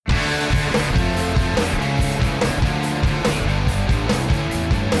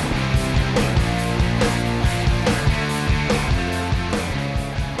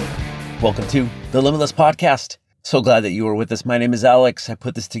Welcome to the Limitless Podcast. So glad that you are with us. My name is Alex. I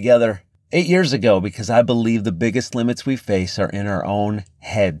put this together 8 years ago because I believe the biggest limits we face are in our own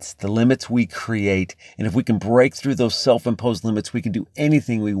heads, the limits we create. And if we can break through those self-imposed limits, we can do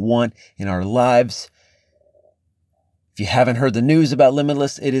anything we want in our lives. If you haven't heard the news about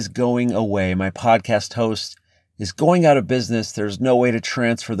Limitless, it is going away. My podcast host is going out of business. There's no way to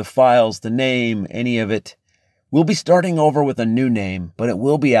transfer the files, the name, any of it. We'll be starting over with a new name, but it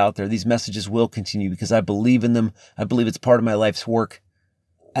will be out there. These messages will continue because I believe in them. I believe it's part of my life's work.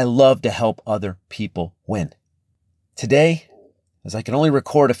 I love to help other people win. Today, as I can only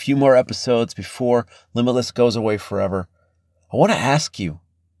record a few more episodes before Limitless goes away forever, I want to ask you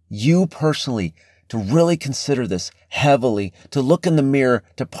personally, to really consider this heavily, to look in the mirror,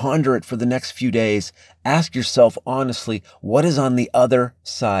 to ponder it for the next few days. Ask yourself honestly, what is on the other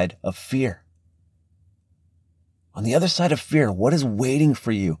side of fear? On the other side of fear, what is waiting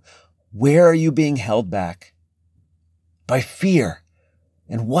for you? Where are you being held back by fear?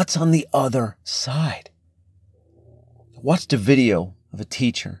 And what's on the other side? I watched a video of a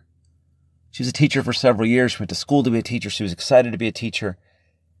teacher. She was a teacher for several years. She went to school to be a teacher. She was excited to be a teacher.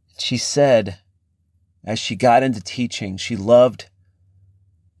 She said, as she got into teaching, she loved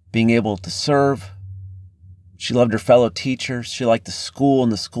being able to serve. She loved her fellow teachers. She liked the school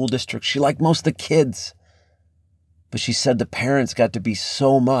and the school district. She liked most of the kids. But she said the parents got to be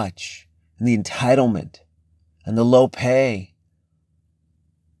so much, and the entitlement and the low pay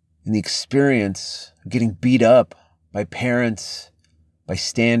and the experience of getting beat up by parents, by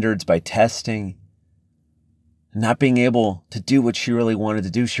standards, by testing, and not being able to do what she really wanted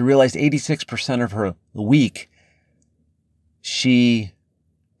to do. She realized 86% of her week she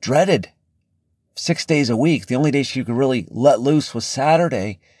dreaded 6 days a week. The only day she could really let loose was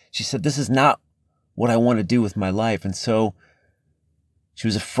Saturday. She said, this is not what I want to do with my life. And so she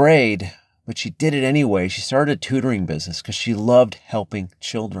was afraid, but she did it anyway. She started a tutoring business because she loved helping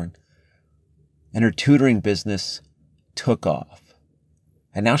children. And her tutoring business took off.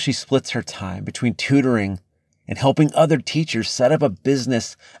 And now she splits her time between tutoring and helping other teachers set up a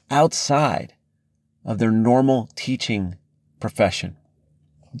business outside of their normal teaching profession.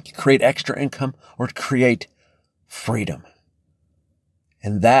 Create extra income or create freedom.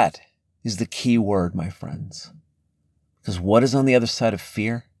 And that is the key word, my friends. Because what is on the other side of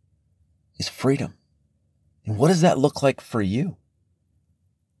fear is freedom. And what does that look like for you?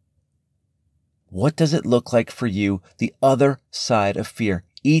 What does it look like for you, the other side of fear?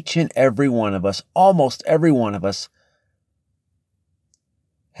 Each and every one of us, almost every one of us,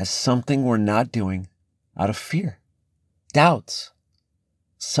 has something we're not doing out of fear. Doubts,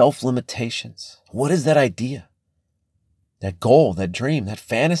 self-limitations. What is that idea? That goal, that dream, that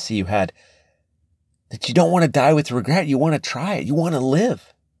fantasy you had, that you don't want to die with regret. You want to try it. You want to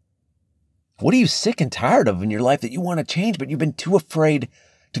live. What are you sick and tired of in your life that you want to change, but you've been too afraid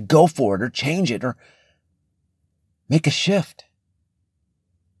to go for it or change it or make a shift?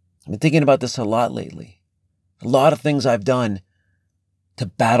 I've been thinking about this a lot lately. A lot of things I've done to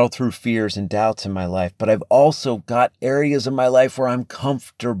battle through fears and doubts in my life, but I've also got areas of my life where I'm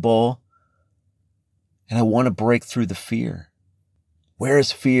comfortable and I want to break through the fear. Where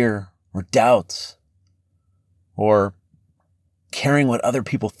is fear or doubts or caring what other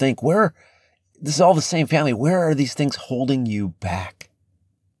people think? This is all the same family. Where are these things holding you back?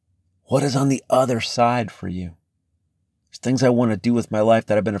 What is on the other side for you? There's things I want to do with my life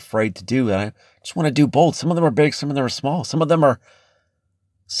that I've been afraid to do. And I just want to do both. Some of them are big, some of them are small. Some of them are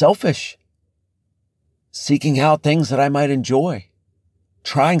selfish, seeking out things that I might enjoy,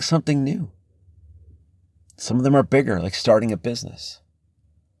 trying something new. Some of them are bigger, like starting a business.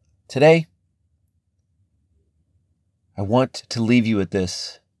 Today, I want to leave you with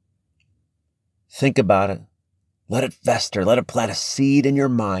this. Think about it. Let it fester. Let it plant a seed in your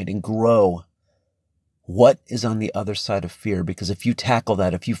mind and grow. What is on the other side of fear? Because if you tackle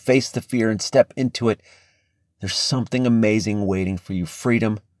that, if you face the fear and step into it, there's something amazing waiting for you.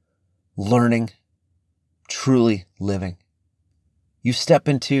 Freedom, learning, truly living. You step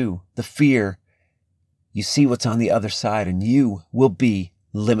into the fear, you see what's on the other side, and you will be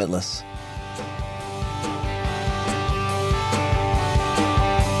limitless.